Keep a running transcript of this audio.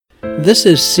This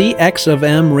is CX of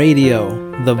M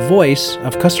Radio, the voice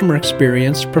of customer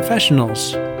experience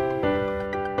professionals.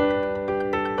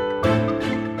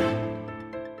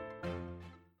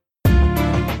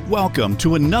 Welcome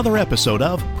to another episode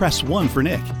of Press 1 for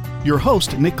Nick. Your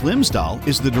host, Nick Glimsdahl,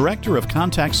 is the Director of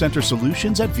Contact Center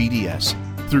Solutions at VDS.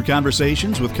 Through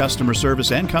conversations with customer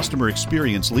service and customer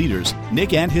experience leaders,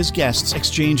 Nick and his guests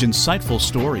exchange insightful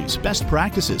stories, best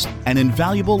practices, and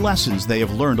invaluable lessons they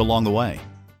have learned along the way.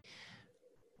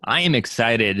 I am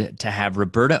excited to have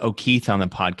Roberta O'Keefe on the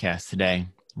podcast today.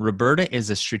 Roberta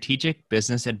is a strategic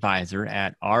business advisor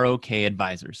at ROK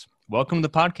Advisors. Welcome to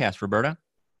the podcast, Roberta.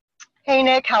 Hey,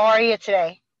 Nick. How are you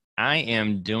today? I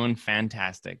am doing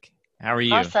fantastic. How are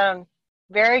you? Awesome.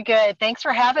 Very good. Thanks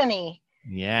for having me.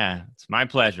 Yeah, it's my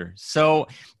pleasure. So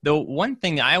the one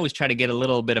thing I always try to get a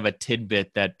little bit of a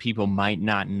tidbit that people might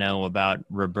not know about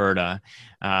Roberta,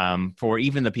 for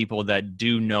even the people that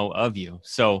do know of you.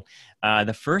 So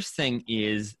the first thing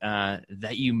is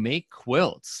that you make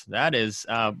quilts. That is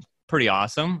pretty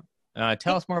awesome.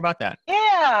 Tell us more about that.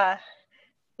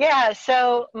 Yeah.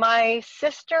 So my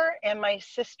sister and my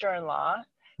sister-in-law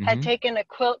had taken a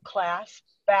quilt class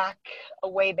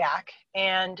way back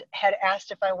and had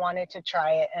asked if I wanted to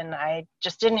try it, and I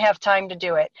just didn't have time to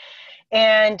do it.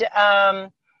 And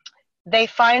they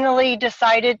finally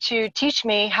decided to teach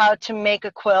me how to make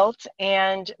a quilt,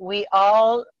 and we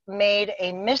all made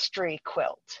a mystery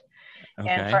quilt. Okay.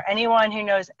 And for anyone who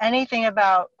knows anything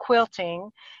about quilting,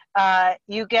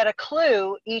 you get a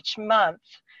clue each month,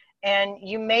 and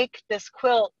you make this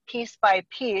quilt piece by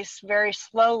piece very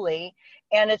slowly.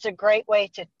 And it's a great way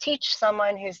to teach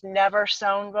someone who's never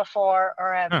sewn before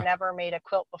or have never made a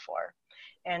quilt before.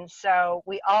 And so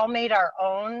we all made our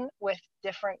own with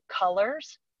different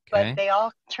colors, but they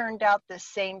all turned out the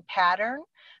same pattern,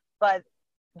 but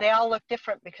they all look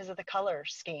different because of the color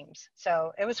schemes.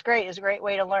 So it was great. It was a great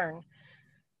way to learn.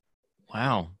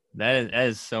 Wow. That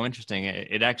is so interesting.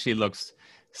 It actually looks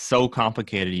so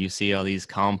complicated. You see all these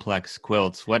complex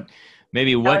quilts.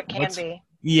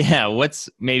 Yeah,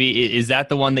 is that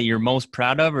the one that you're most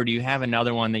proud of, or do you have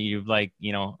another one that you've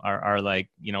are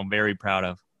very proud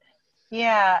of?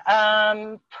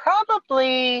 Yeah,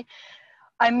 probably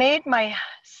I made my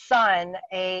son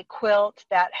a quilt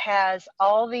that has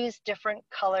all these different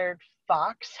colored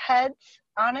fox heads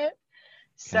on it.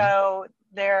 So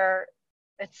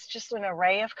it's just an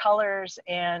array of colors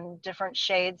and different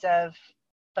shades of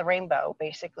the rainbow,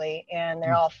 basically, and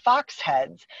they're all fox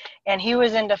heads. And he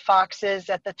was into foxes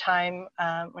at the time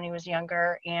when he was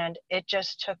younger, and it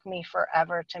just took me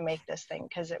forever to make this thing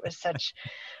because it was such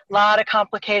a lot of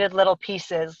complicated little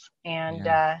pieces. And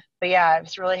but yeah, I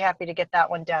was really happy to get that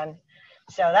one done.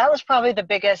 So that was probably the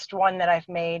biggest one that I've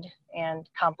made and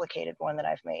complicated one that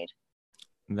I've made.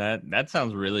 That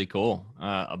sounds really cool.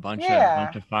 A bunch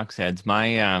of fox heads.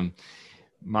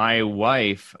 My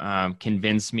wife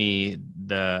convinced me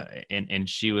and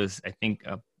she was, I think,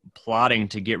 plotting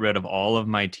to get rid of all of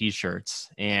my T-shirts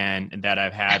and that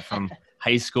I've had from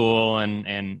high school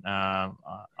and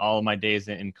all of my days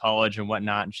in college and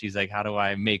whatnot. And she's like, "How do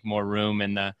I make more room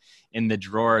in the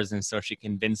drawers?" And so she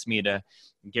convinced me to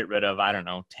get rid of, I don't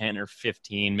know, 10 or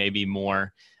 15, maybe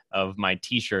more of my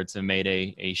T-shirts and made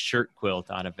a shirt quilt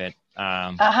out of it.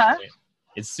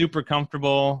 It's super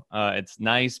comfortable. It's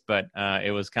nice, but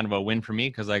it was kind of a win for me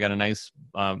because I got a nice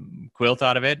quilt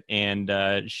out of it, and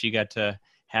she got to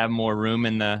have more room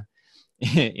in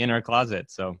our closet.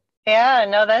 So yeah,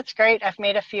 no, that's great. I've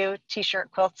made a few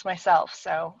T-shirt quilts myself,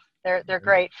 so they're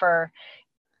great for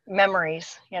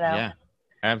memories. Yeah,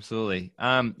 absolutely.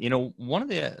 One of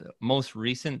the most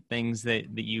recent things that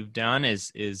you've done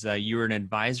is you're an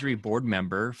advisory board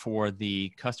member for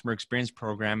the customer experience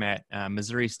program at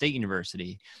Missouri State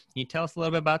University. Can you tell us a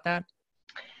little bit about that?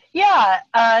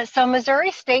 Yeah, so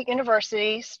Missouri State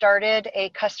University started a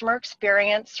customer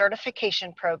experience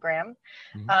certification program.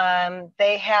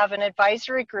 They have an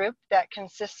advisory group that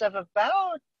consists of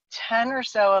about 10 or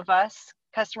so of us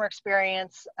customer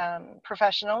experience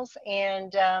professionals,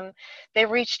 and they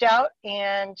reached out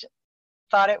and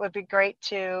thought it would be great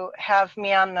to have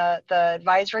me on the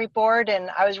advisory board, and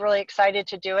I was really excited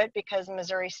to do it because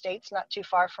Missouri State's not too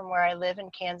far from where I live in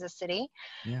Kansas City.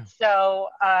 Yeah. So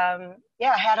I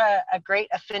had a great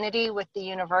affinity with the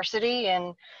university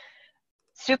and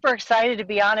super excited to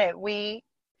be on it. We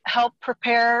help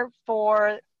prepare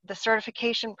for the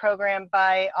certification program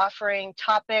by offering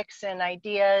topics and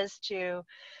ideas to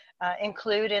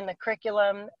include in the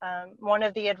curriculum. One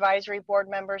of the advisory board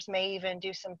members may even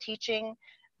do some teaching.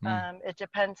 It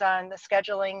depends on the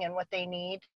scheduling and what they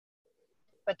need.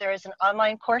 But there is an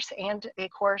online course and a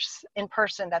course in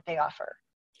person that they offer.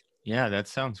 Yeah, that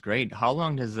sounds great. How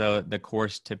long does the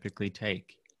course typically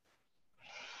take?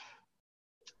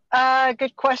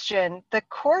 Good question. The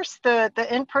course, the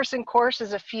in-person course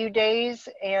is a few days,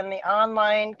 and the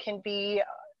online can be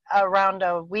around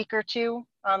a week or two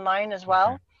online as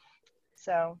well. Okay.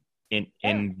 So,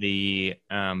 In the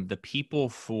people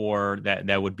for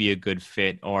that would be a good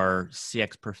fit are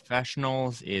CX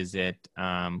professionals. Is it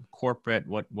corporate?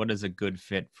 What is a good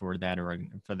fit for that, or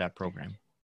for that program?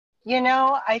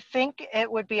 I think it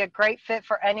would be a great fit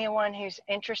for anyone who's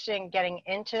interested in getting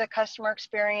into the customer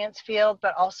experience field,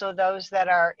 but also those that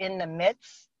are in the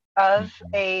midst of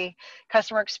a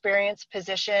customer experience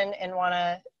position and want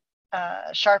to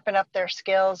sharpen up their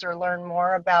skills or learn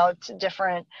more about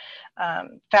different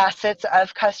facets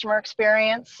of customer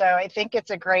experience. So I think it's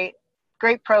a great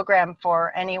program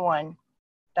for anyone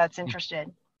that's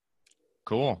interested.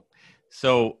 Cool.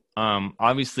 So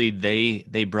obviously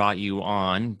they brought you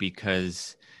on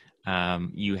because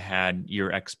you had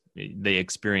the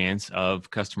experience of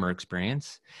customer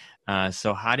experience.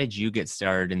 So how did you get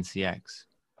started in CX?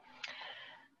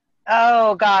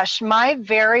 Oh gosh, my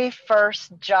very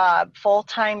first job,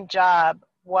 full-time job,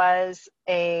 was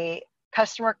a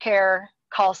customer care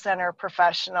call center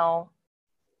professional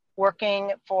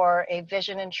working for a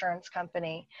vision insurance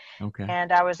company. Okay.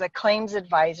 And I was a claims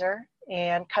advisor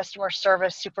and customer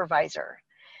service supervisor.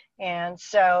 And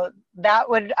so that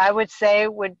I would say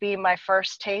would be my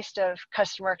first taste of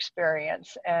customer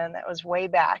experience. And that was way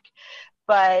back.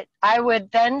 But I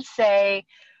would then say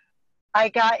I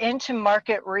got into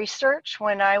market research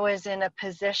when I was in a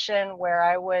position where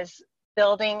I was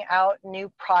building out new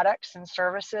products and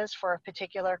services for a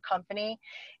particular company.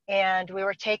 And we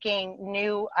were taking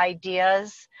new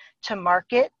ideas to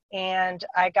market. And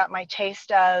I got my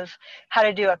taste of how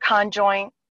to do a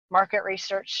conjoint market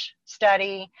research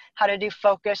study, how to do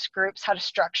focus groups, how to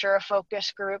structure a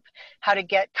focus group, how to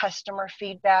get customer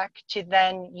feedback to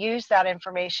then use that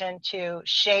information to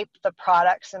shape the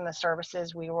products and the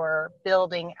services we were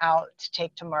building out to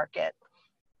take to market.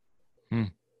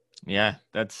 Yeah,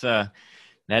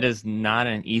 that is not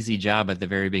an easy job at the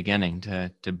very beginning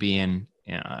to be in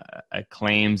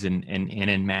claims and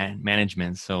in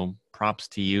management. So props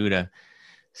to you to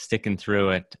sticking through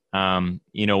it.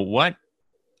 What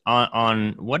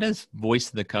what is voice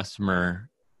of the customer?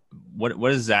 What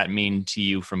does that mean to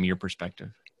you from your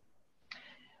perspective?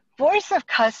 Voice of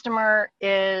customer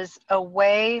is a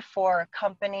way for a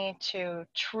company to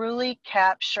truly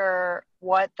capture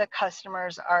what the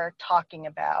customers are talking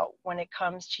about when it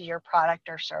comes to your product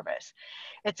or service.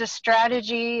 It's a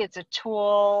strategy, it's a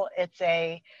tool,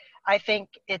 I think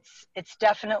it's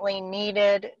definitely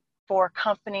needed for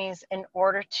companies in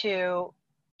order to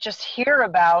just hear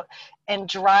about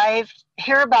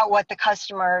what the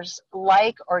customers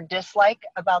like or dislike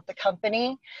about the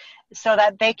company, so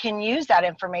that they can use that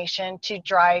information to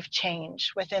drive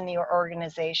change within the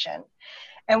organization.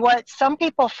 And what some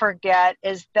people forget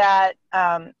is that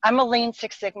I'm a Lean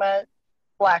Six Sigma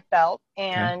black belt,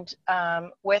 and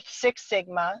with Six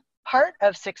Sigma, part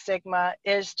of Six Sigma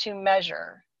is to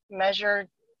measure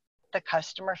the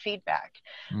customer feedback.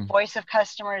 Voice of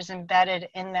customer is embedded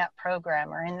in that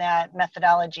program or in that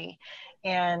methodology.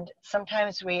 And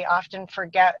sometimes we often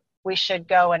forget we should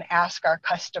go and ask our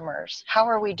customers, how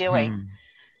are we doing?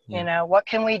 What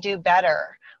can we do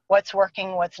better? What's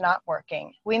working, what's not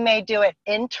working? We may do it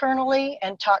internally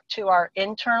and talk to our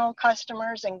internal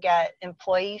customers and get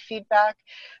employee feedback,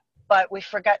 but we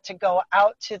forget to go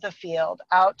out to the field,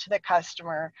 out to the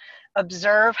customer,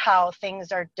 observe how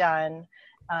things are done,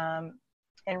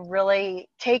 and really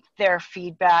take their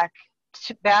feedback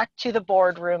back to the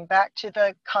boardroom, back to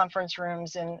the conference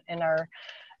rooms in our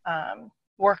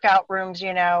workout rooms,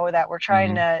 that we're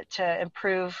trying to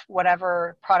improve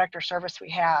whatever product or service we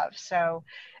have. So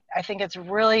I think it's a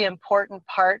really important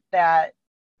part that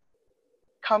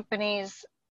companies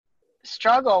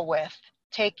struggle with,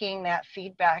 taking that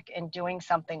feedback and doing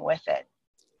something with it.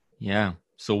 Yeah.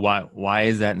 So why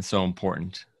is that so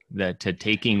important? That to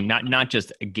taking not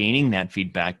just gaining that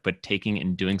feedback, but taking it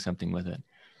and doing something with it.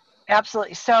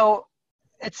 Absolutely. So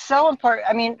it's so important.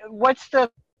 I mean, what's the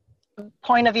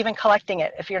point of even collecting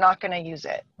it if you're not going to use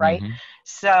it, right?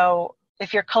 So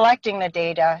if you're collecting the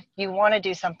data, you want to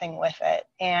do something with it.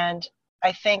 And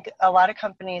I think a lot of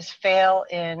companies fail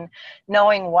in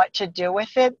knowing what to do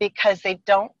with it because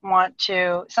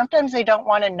sometimes they don't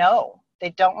want to know. They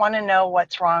don't want to know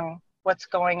what's wrong, what's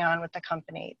going on with the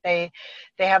company. They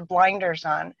have blinders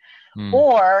on.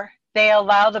 Or they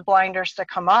allow the blinders to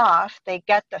come off, they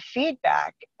get the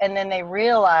feedback, and then they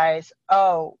realize,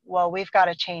 oh, well, we've got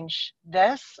to change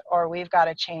this, or we've got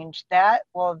to change that.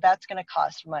 Well, that's going to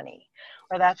cost money,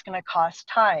 or that's going to cost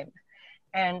time.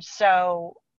 And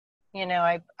so, you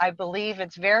know, I believe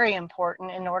it's very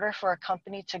important in order for a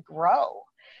company to grow,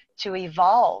 to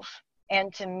evolve,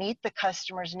 and to meet the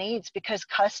customer's needs, because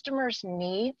customers'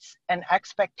 needs and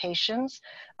expectations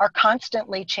are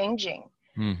constantly changing.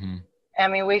 Mm-hmm. I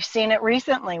mean, we've seen it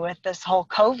recently with this whole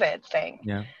COVID thing.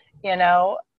 Yeah. You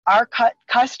know, our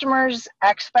customers'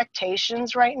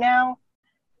 expectations right now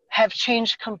have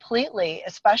changed completely,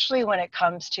 especially when it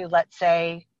comes to, let's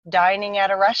say, dining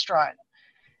at a restaurant.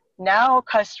 Now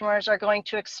customers are going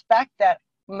to expect that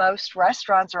most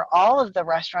restaurants, or all of the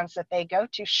restaurants that they go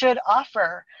to, should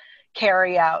offer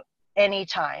carry out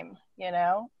anytime, you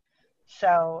know?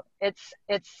 So it's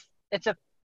a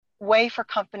way for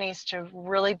companies to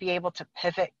really be able to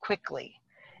pivot quickly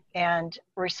and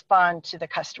respond to the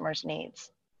customer's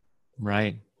needs.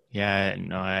 Right. Yeah,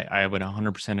 no, I would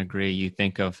 100% agree. You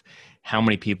think of how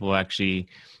many people actually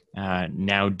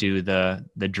now do the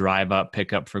drive up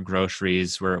pickup for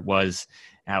groceries, where it was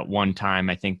at one time,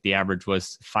 I think the average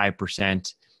was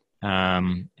 5%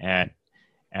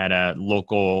 at a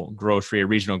local grocery, a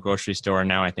regional grocery store.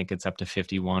 Now I think it's up to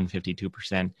 51,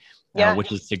 52%,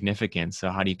 which is significant. So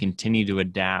how do you continue to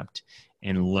adapt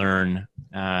and learn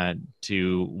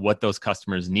to what those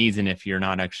customers' needs? And if you're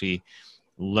not actually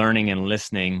learning and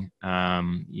listening,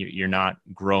 you're not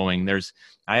growing.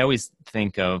 I always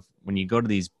think of when you go to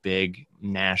these big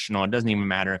national, it doesn't even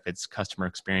matter if it's customer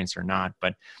experience or not,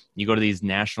 but you go to these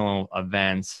national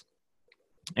events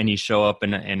and you show up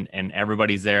and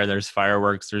everybody's there. There's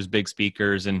fireworks, there's big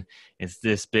speakers, and it's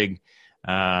this big,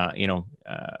 pep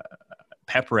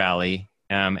rally.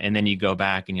 And then you go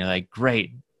back and you're like,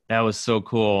 great, that was so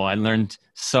cool. I learned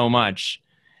so much.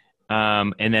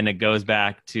 And then it goes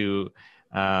back to,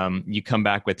 you come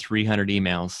back with 300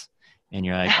 emails and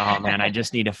you're like, oh man, I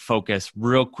just need to focus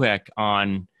real quick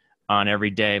on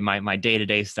every day, my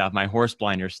day-to-day stuff, my horse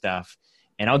blinder stuff.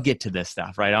 And I'll get to this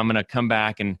stuff, right? I'm going to come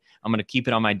back and I'm going to keep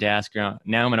it on my desk. Now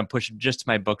I'm going to push it just to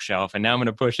my bookshelf, and now I'm going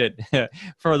to push it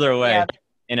further away. Yep.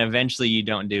 And eventually you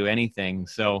don't do anything.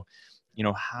 So,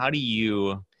 how do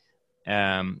you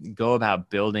go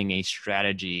about building a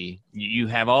strategy? You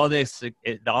have all this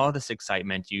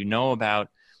excitement, you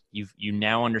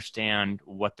now understand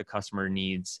what the customer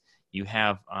needs. You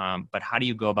have, but how do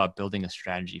you go about building a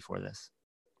strategy for this?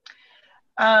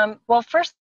 Well,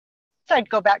 first, I'd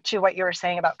go back to what you were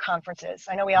saying about conferences.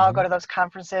 I know we all go to those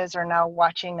conferences or now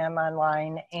watching them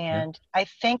online. And I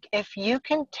think if you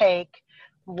can take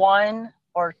one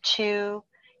or two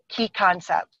key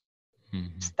concepts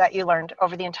that you learned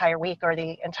over the entire week or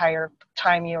the entire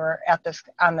time you were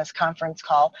on this conference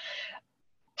call,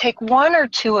 take one or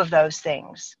two of those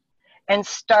things and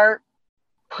start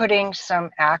putting some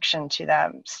action to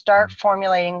them. Start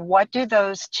formulating, what do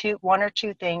those one or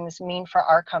two things mean for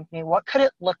our company? What could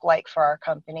it look like for our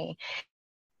company?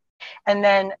 And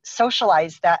then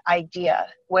socialize that idea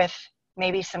with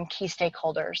maybe some key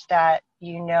stakeholders that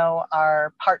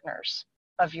are partners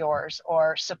of yours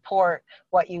or support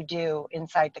what you do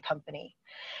inside the company.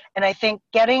 And I think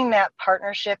getting that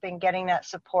partnership and getting that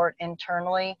support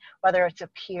internally, whether it's a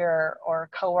peer or a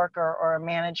coworker or a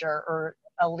manager or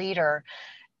a leader,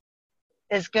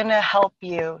 is going to help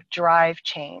you drive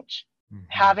change.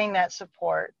 Having that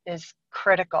support is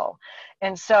critical.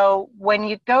 And so when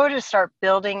you go to start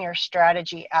building your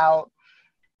strategy out,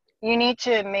 you need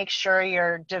to make sure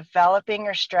you're developing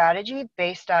your strategy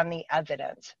based on the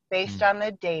evidence, based on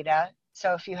the data.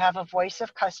 So if you have a voice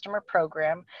of customer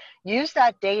program, use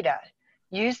that data,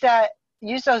 use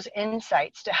those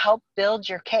insights to help build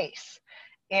your case.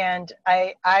 And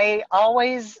I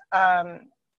always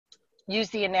use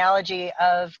the analogy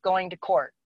of going to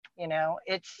court.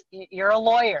 You're a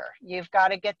lawyer. You've got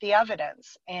to get the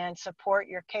evidence and support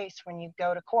your case when you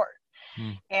go to court.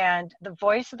 And the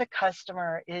voice of the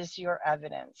customer is your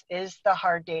evidence, is the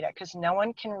hard data, because no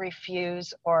one can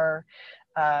refuse or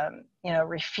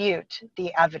refute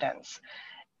the evidence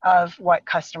of what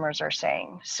customers are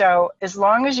saying. So as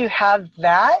long as you have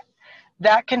that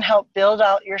can help build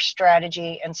out your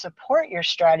strategy and support your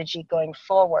strategy going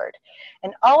forward.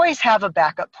 And always have a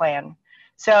backup plan.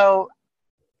 So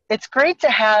it's great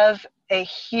to have a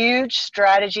huge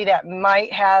strategy that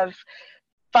might have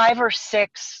 5 or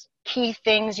 6 key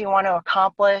things you want to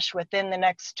accomplish within the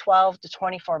next 12 to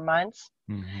 24 months.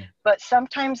 But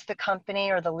sometimes the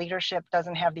company or the leadership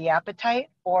doesn't have the appetite,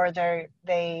 or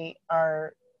they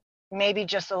are maybe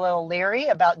just a little leery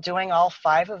about doing all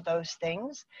 5 of those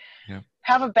things, yeah.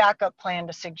 have a backup plan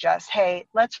to suggest, hey,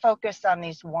 let's focus on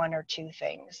these 1 or 2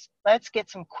 things. Let's get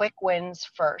some quick wins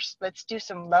first. Let's do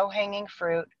some low-hanging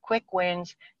fruit, quick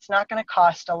wins. It's not going to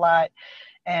cost a lot,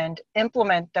 and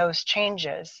implement those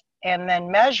changes, and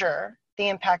then measure the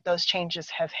impact those changes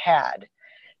have had,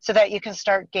 so that you can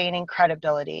start gaining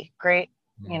credibility,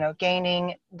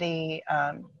 gaining the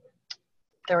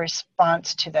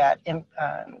response to that,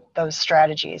 those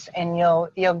strategies, and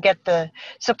you'll get the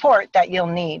support that you'll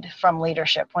need from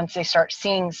leadership once they start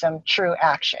seeing some true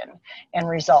action and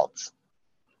results.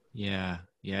 Yeah,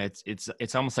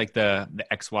 it's almost like the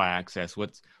XY axis.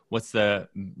 What's the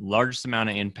largest amount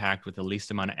of impact with the least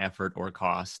amount of effort or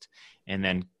cost, and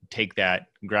then take that,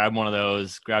 grab one of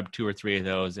those, grab 2 or 3 of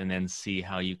those, and then see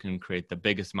how you can create the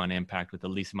biggest amount of impact with the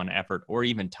least amount of effort or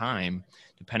even time,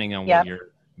 depending on what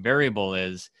your variable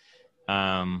is.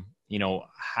 One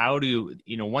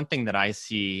thing that I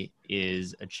see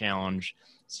is a challenge.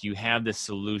 So you have this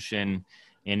solution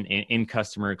in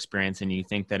customer experience, and you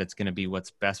think that it's going to be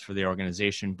what's best for the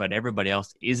organization, but everybody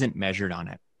else isn't measured on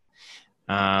it.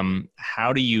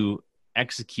 How do you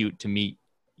execute to meet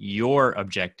your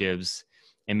objectives,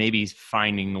 and maybe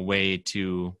finding a way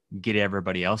to get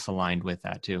everybody else aligned with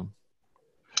that too?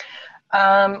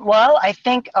 Well, I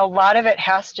think a lot of it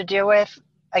has to do with,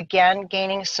 again,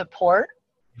 gaining support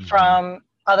from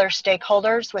other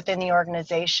stakeholders within the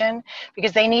organization,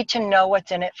 because they need to know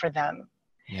what's in it for them.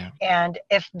 Yeah. And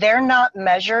if they're not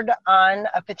measured on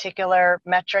a particular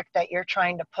metric that you're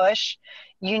trying to push,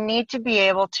 you need to be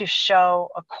able to show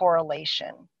a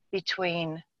correlation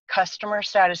between customer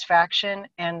satisfaction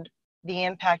and the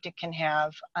impact it can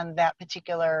have on that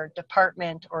particular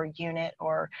department or unit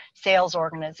or sales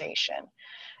organization.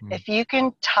 If you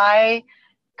can tie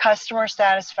customer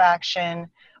satisfaction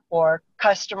or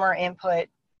customer input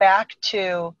back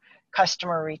to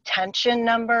customer retention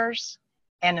numbers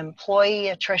and employee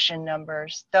attrition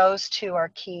numbers, those 2 are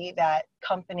key that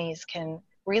companies can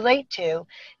relate to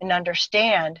and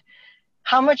understand.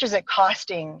 How much is it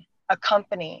costing a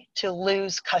company to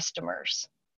lose customers?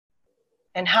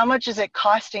 And how much is it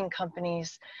costing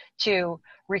companies to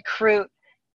recruit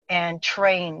and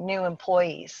train new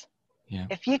employees? Yeah.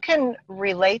 If you can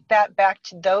relate that back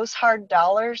to those hard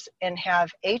dollars and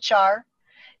have HR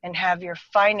and have your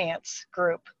finance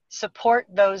group support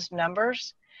those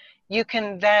numbers, you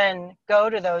can then go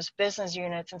to those business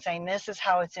units and saying, this is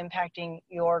how it's impacting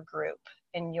your group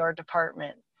in your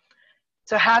department.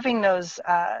 So having those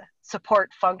support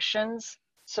functions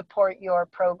support your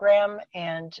program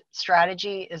and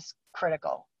strategy is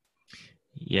critical.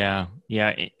 Yeah.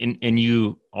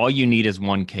 And all you need is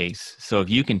one case. So if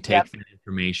you can take that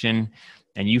information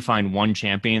and you find one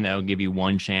champion that will give you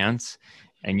one chance,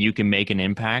 and you can make an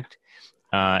impact,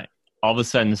 all of a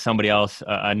sudden somebody else,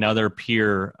 another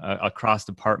peer across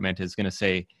department is going to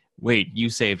say, wait, you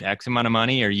saved X amount of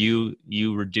money, or you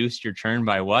reduced your churn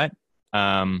by what?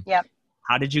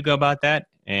 How did you go about that?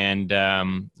 And,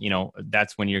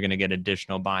 that's when you're going to get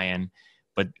additional buy-in.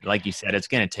 But like you said, it's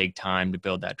going to take time to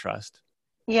build that trust.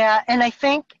 Yeah. And I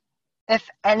think if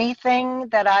anything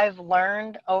that I've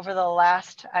learned over the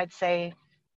last, I'd say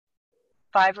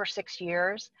 5 or 6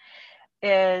 years,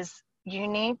 is you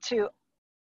need to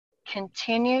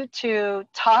continue to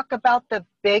talk about the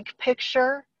big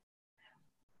picture,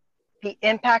 the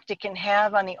impact it can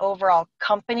have on the overall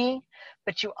company,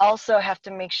 but you also have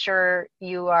to make sure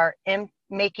you are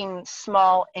making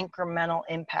small incremental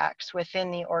impacts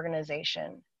within the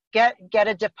organization. Get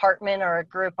a department or a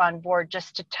group on board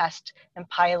just to test and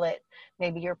pilot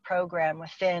maybe your program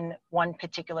within one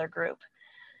particular group.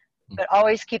 But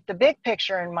always keep the big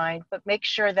picture in mind, but make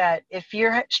sure that if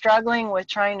you're struggling with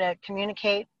trying to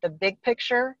communicate the big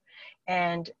picture,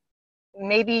 and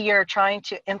maybe you're trying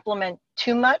to implement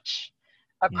too much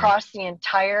across the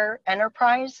entire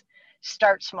enterprise,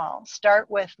 start small. Start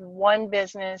with one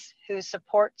business who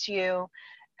supports you,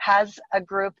 has a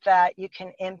group that you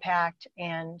can impact,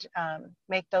 and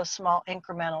make those small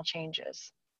incremental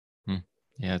changes.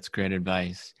 Yeah, that's great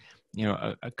advice.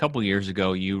 A couple years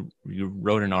ago, you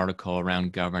wrote an article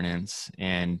around governance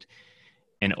and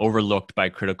overlooked by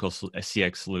critical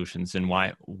CX solutions, and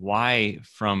why,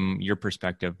 from your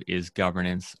perspective, is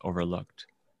governance overlooked?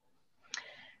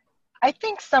 I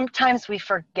think sometimes we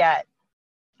forget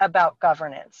about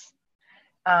governance.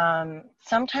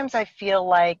 Sometimes I feel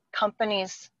like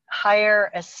companies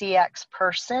hire a CX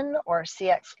person or a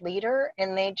CX leader,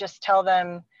 and they just tell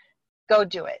them, go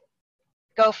do it.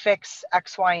 Go fix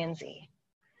X, Y, and Z.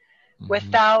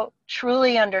 Without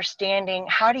truly understanding,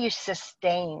 how do you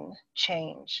sustain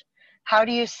change? How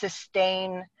do you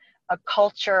sustain a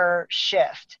culture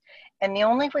shift. And the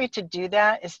only way to do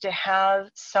that is to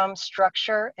have some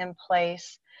structure in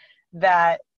place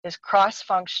that is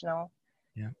cross-functional,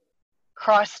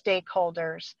 cross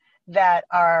stakeholders that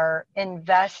are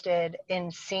invested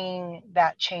in seeing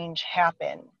that change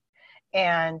happen.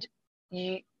 And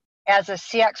you, as a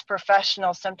CX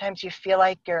professional, sometimes you feel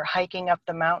like you're hiking up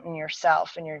the mountain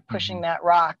yourself and you're pushing that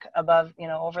rock above,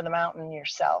 over the mountain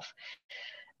yourself.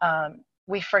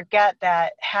 We forget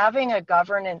that having a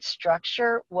governance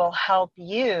structure will help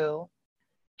you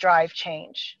drive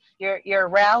change. You're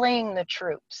rallying the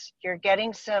troops. You're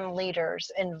getting some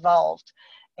leaders involved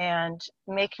and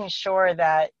making sure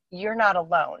that you're not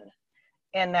alone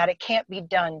and that it can't be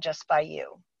done just by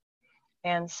you.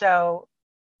 And so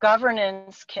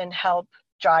governance can help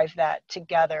drive that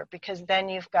together, because then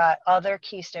you've got other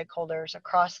key stakeholders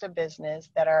across the business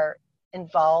that are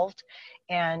involved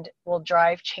and will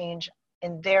drive change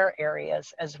in their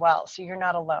areas as well. So you're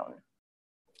not alone.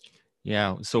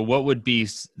 Yeah. So what would be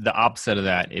the opposite of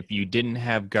that? If you didn't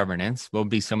have governance, what would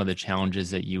be some of the challenges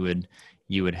that you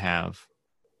would have?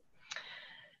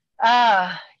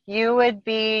 You would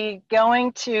be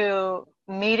going to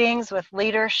meetings with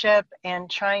leadership and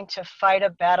trying to fight a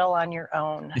battle on your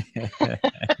own.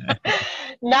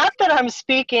 Not that I'm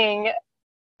speaking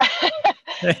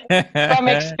from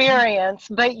experience,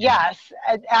 but yes,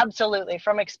 absolutely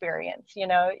from experience.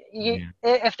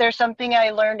 If there's something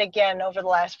I learned again over the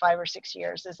last 5 or 6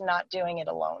 years, is not doing it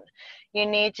alone. You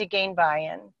need to gain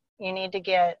buy-in. You need to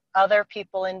get other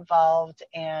people involved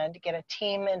and get a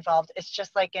team involved. It's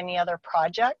just like any other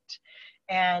project.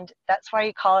 And that's why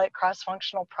you call it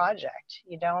cross-functional project.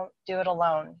 You don't do it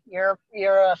alone. You're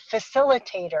a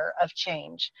facilitator of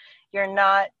change. You're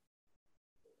not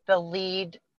the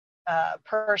lead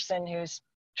person who's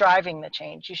driving the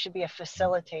change. You should be a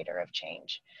facilitator of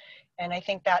change. And I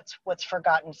think that's what's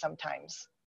forgotten sometimes.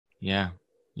 Yeah.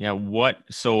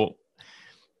 So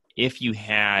if you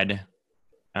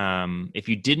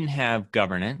didn't have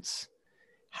governance,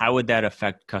 how would that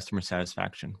affect customer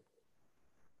satisfaction?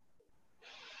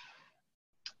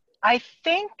 I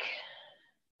think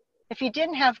if you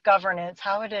didn't have governance,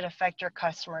 how would it affect your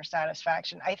customer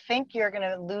satisfaction? I think you're going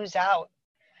to lose out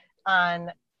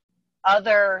on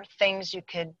other things you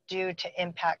could do to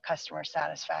impact customer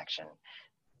satisfaction,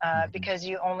 because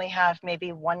you only have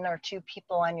maybe 1 or 2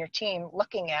 people on your team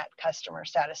looking at customer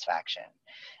satisfaction.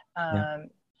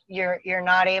 You're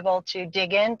not able to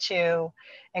dig into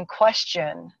and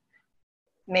question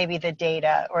maybe the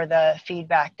data or the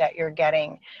feedback that you're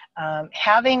getting.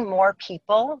 Having more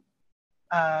people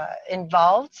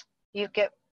involved, you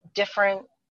get different,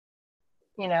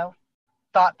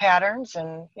 thought patterns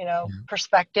and,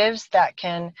 perspectives that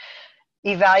can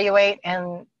evaluate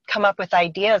and come up with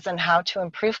ideas on how to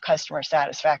improve customer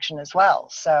satisfaction as well.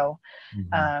 So,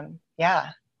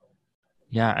 yeah.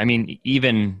 I mean,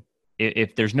 even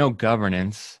if there's no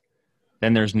governance,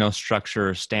 then there's no structure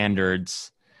or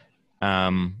standards,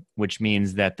 which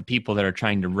means that the people that are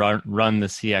trying to run the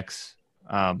CX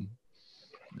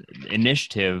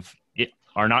initiative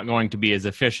are not going to be as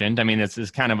efficient. I mean, this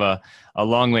is kind of a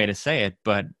long way to say it,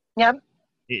 but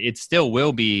it still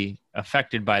will be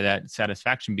affected by that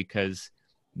satisfaction, because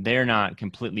they're not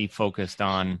completely focused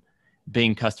on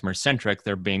being customer centric.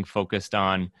 They're being focused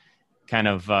on kind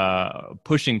of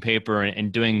pushing paper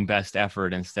and doing best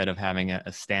effort instead of having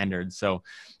a standard. So,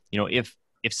 if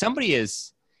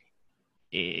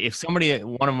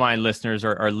one of my listeners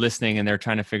are listening and they're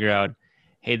trying to figure out,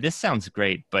 hey, this sounds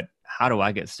great, but how do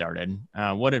I get started?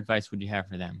 What advice would you have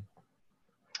for them?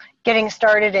 Getting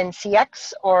started in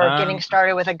CX or getting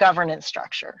started with a governance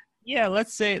structure? Yeah,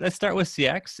 let's start with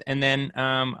CX. And then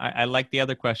I like the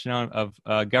other question of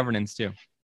governance too.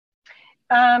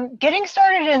 Getting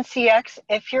started in CX,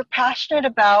 if you're passionate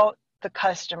about the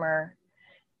customer,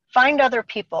 find other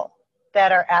people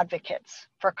that are advocates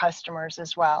for customers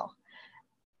as well.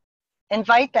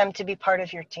 Invite them to be part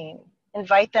of your team.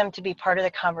 Invite them to be part of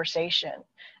the conversation.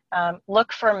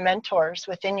 Look for mentors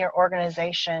within your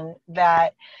organization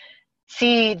that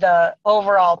see the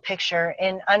overall picture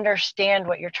and understand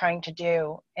what you're trying to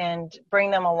do, and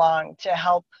bring them along to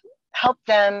help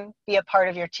them be a part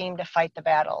of your team to fight the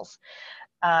battles.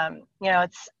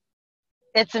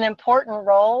 It's an important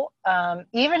role,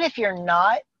 even if you're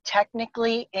not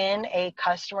technically in a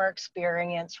customer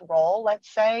experience role.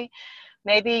 Let's say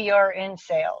maybe you're in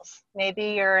sales, maybe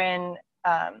you're in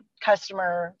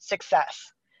customer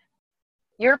success.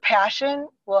 Your passion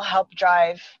will help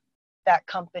drive that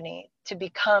company to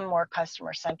become more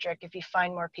customer centric if you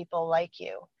find more people like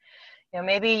you.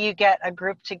 Maybe you get a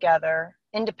group together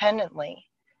independently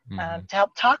to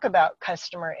help talk about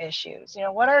customer issues.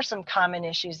 What are some common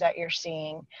issues that you're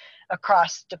seeing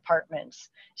across departments?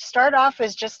 Start off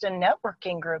as just a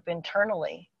networking group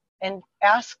internally and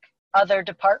ask other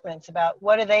departments about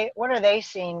what are they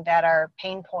seeing that are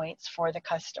pain points for the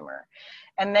customer.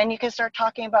 And then you can start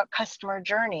talking about customer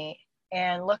journey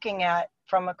and looking at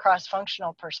from a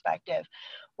cross-functional perspective.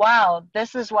 Wow,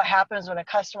 this is what happens when a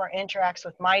customer interacts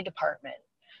with my department.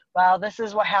 Wow, this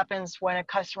is what happens when a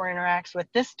customer interacts with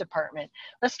this department.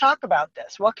 Let's talk about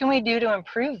this. What can we do to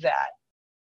improve that?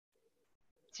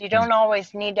 So you don't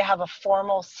always need to have a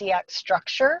formal CX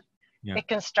structure. Yeah. It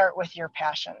can start with your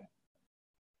passion.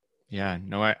 Yeah,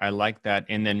 no, I like that.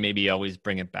 And then maybe always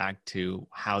bring it back to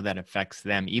how that affects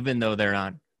them, even though they're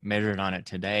not measured on it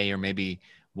today or maybe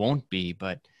won't be,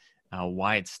 but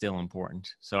why it's still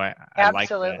important. So I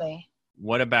Absolutely. Like that.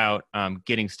 What about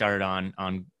getting started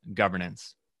on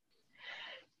governance?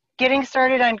 Getting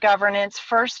started on governance,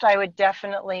 first I would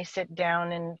definitely sit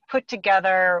down and put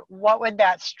together what would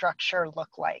that structure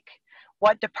look like?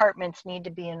 What departments need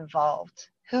to be involved?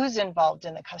 Who's involved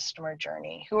in the customer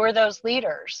journey? Who are those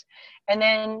leaders? And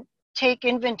then take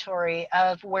inventory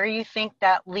of where you think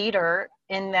that leader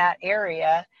in that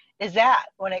area is at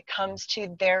when it comes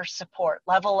to their support,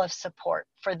 level of support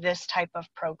for this type of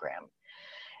program.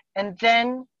 And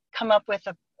then come up with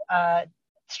a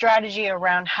strategy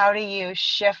around how do you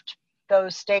shift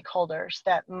those stakeholders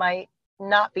that might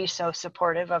not be so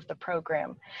supportive of the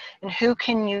program, and who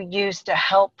can you use to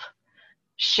help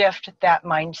shift that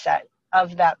mindset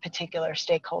of that particular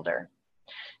stakeholder.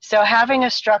 So having a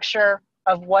structure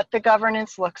of what the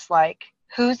governance looks like,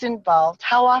 who's involved,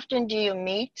 how often do you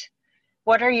meet,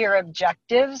 what are your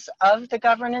objectives of the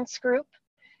governance group,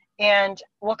 and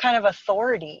what kind of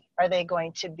authority are they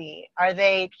going to be? Are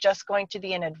they just going to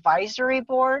be an advisory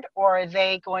board, or are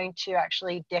they going to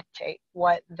actually dictate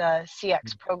what the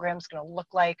CX program is going to look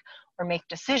like or make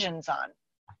decisions on?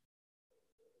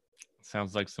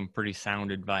 Sounds like some pretty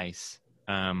sound advice.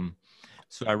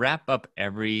 So I wrap up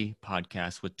every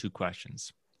podcast with 2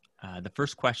 questions. The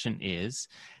first question is,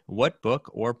 what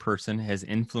book or person has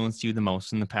influenced you the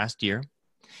most in the past year?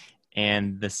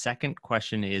 And the second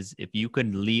question is, if you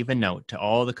could leave a note to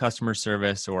all the customer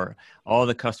service or all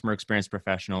the customer experience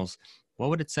professionals, what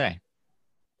would it say?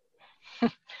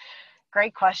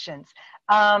 Great questions.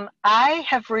 I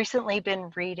have recently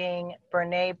been reading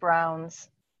Brené Brown's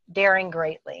Daring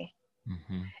Greatly.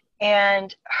 Mm-hmm.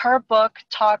 And her book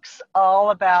talks all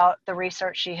about the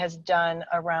research she has done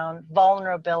around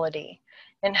vulnerability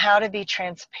and how to be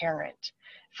transparent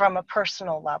from a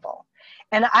personal level.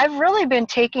 And I've really been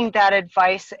taking that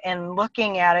advice and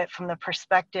looking at it from the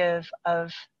perspective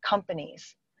of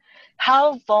companies.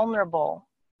 How vulnerable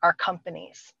are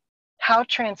companies? How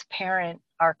transparent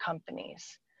are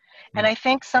companies? And I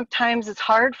think sometimes it's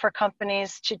hard for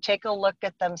companies to take a look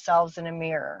at themselves in a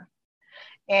mirror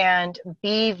and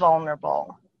be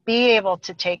vulnerable, be able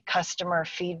to take customer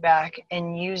feedback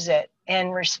and use it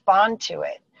and respond to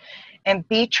it, and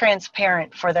be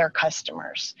transparent for their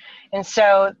customers. And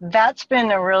so that's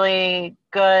been a really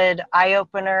good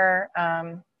eye-opener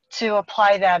to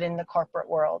apply that in the corporate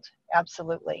world.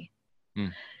 Absolutely.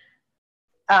 And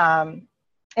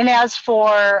as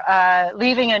for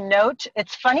leaving a note,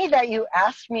 it's funny that you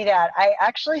asked me that. I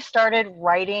actually started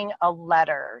writing a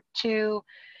letter to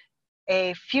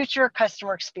a future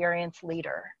customer experience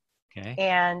leader. Okay.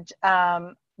 And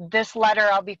this letter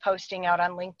I'll be posting out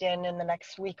on LinkedIn in the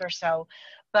next week or so.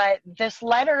 But this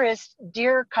letter is,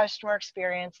 Dear Customer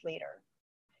Experience Leader,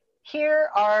 here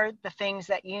are the things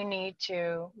that you need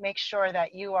to make sure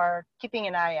that you are keeping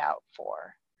an eye out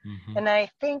for. Mm-hmm. And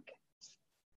I think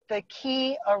the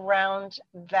key around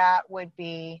that would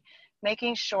be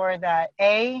making sure that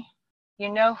A, you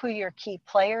know who your key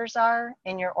players are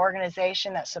in your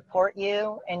organization that support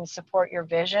you and support your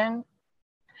vision.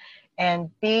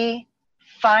 And B,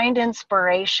 find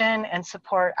inspiration and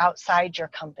support outside your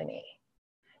company.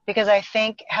 Because I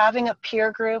think having a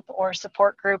peer group or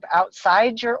support group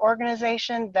outside your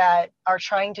organization that are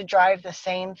trying to drive the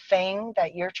same thing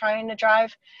that you're trying to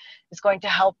drive is going to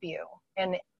help you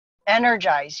and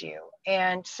energize you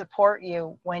and support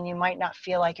you when you might not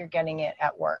feel like you're getting it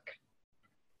at work.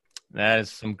 That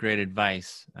is some great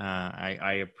advice.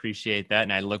 I appreciate that,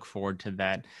 and I look forward to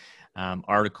that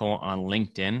article on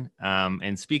LinkedIn.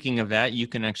 And speaking of that, you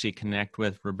can actually connect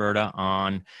with Roberta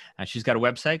on, she's got a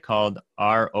website called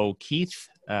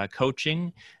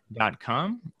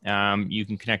rokeith.coaching.com. You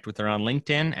can connect with her on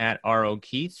LinkedIn at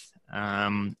rokeith,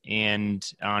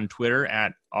 and on Twitter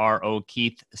at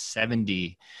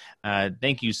rokeith70.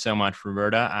 Thank you so much,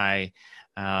 Roberta. I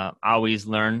always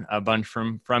learn a bunch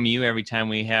from you every time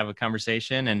we have a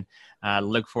conversation, and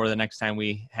look for the next time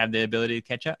we have the ability to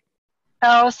catch up.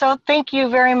 Oh, so thank you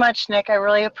very much, Nick. I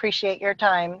really appreciate your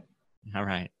time. All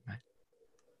right.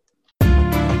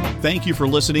 Thank you for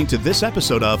listening to this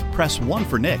episode of Press 1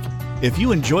 for Nick. If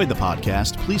you enjoyed the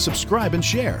podcast, please subscribe and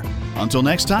share. Until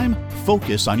next time,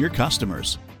 focus on your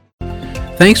customers.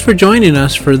 Thanks for joining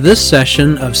us for this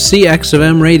session of CX of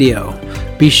M Radio.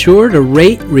 Be sure to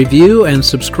rate, review, and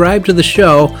subscribe to the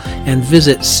show, and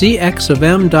visit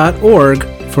cxofm.org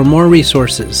for more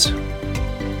resources.